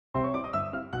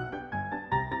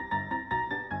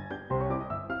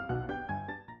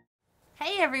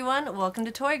Hey everyone, welcome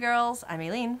to Toy Girls. I'm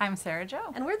Ayleen. I'm Sarah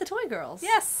Jo. And we're the Toy Girls.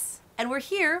 Yes. And we're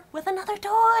here with another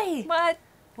toy. What?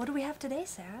 What do we have today,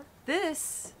 Sarah?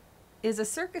 This is a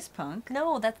circus punk.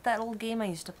 No, that's that old game I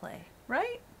used to play.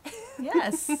 Right?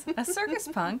 Yes. A circus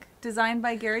punk designed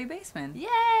by Gary Baseman.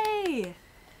 Yay!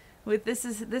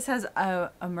 This has a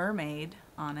mermaid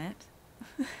on it.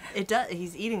 It does.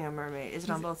 He's eating a mermaid. Is it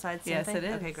on both sides? Yes, it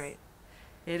is. Okay, great.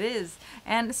 It is.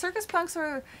 And circus punks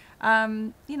are,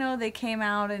 they came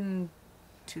out in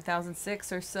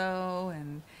 2006 or so,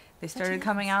 and they started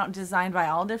coming out designed by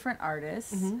all different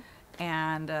artists. Mm-hmm.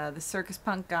 And the circus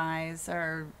punk guys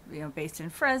are, based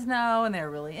in Fresno, and they're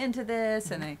really into this,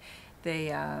 Mm-hmm. and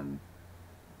they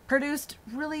produced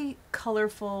really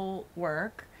colorful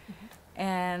work,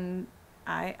 and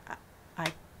I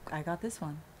got this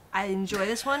one. I enjoy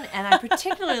this one, and I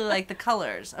particularly like the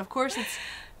colors. Of course, it's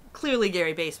clearly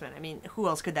Gary Baseman. I mean, who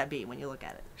else could that be when you look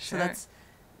at it? Sure. So that's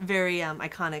very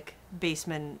iconic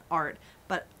Baseman art.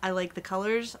 But I like the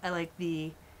colors. I like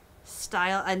the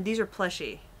style. And these are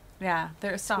plushy. Yeah,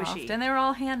 they're soft. Squishy. And they're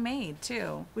all handmade,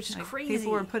 too. Which is crazy.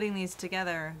 People were putting these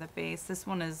together, the base. This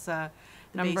one is The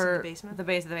number... base of the basement? The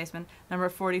base of the basement. Number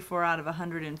 44 out of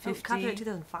 150. Oh, copyright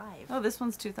 2005. Oh, this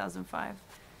one's 2005.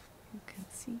 You can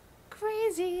see.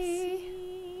 Crazy.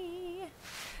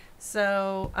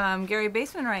 So, Gary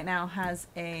Baseman right now has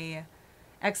a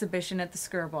exhibition at the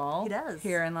Skirball. He does.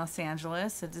 Here in Los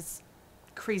Angeles. It's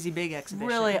Crazy big exhibition.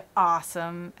 really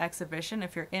awesome exhibition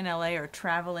if you're in LA or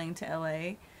traveling to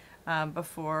LA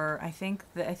before, I think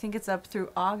it's up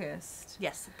through August.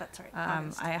 Yes, that's right.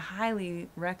 August. I highly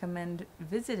recommend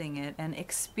visiting it and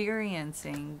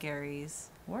experiencing Gary's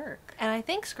work. And I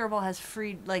think Skirball has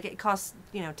free, it costs,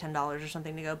 $10 or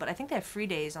something to go, but I think they have free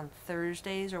days on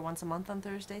Thursdays or once a month on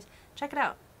Thursdays. Check it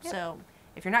out. Yep. So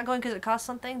if you're not going because it costs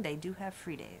something, they do have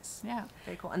free days. Yeah.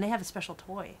 Very cool. And they have a special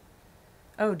toy.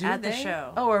 Oh, do At they? the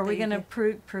show. Oh, are that we you going to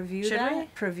preview Should that? we?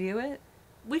 Preview it?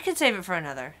 We could save it for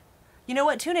another. You know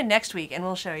what? Tune in next week and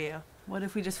we'll show you. What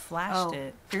if we just flashed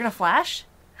it? You're going to flash?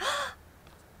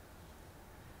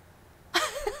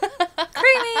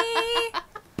 Creamy!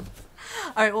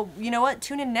 All right, well, you know what?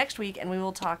 Tune in next week and we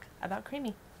will talk about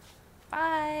Creamy.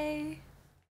 Bye.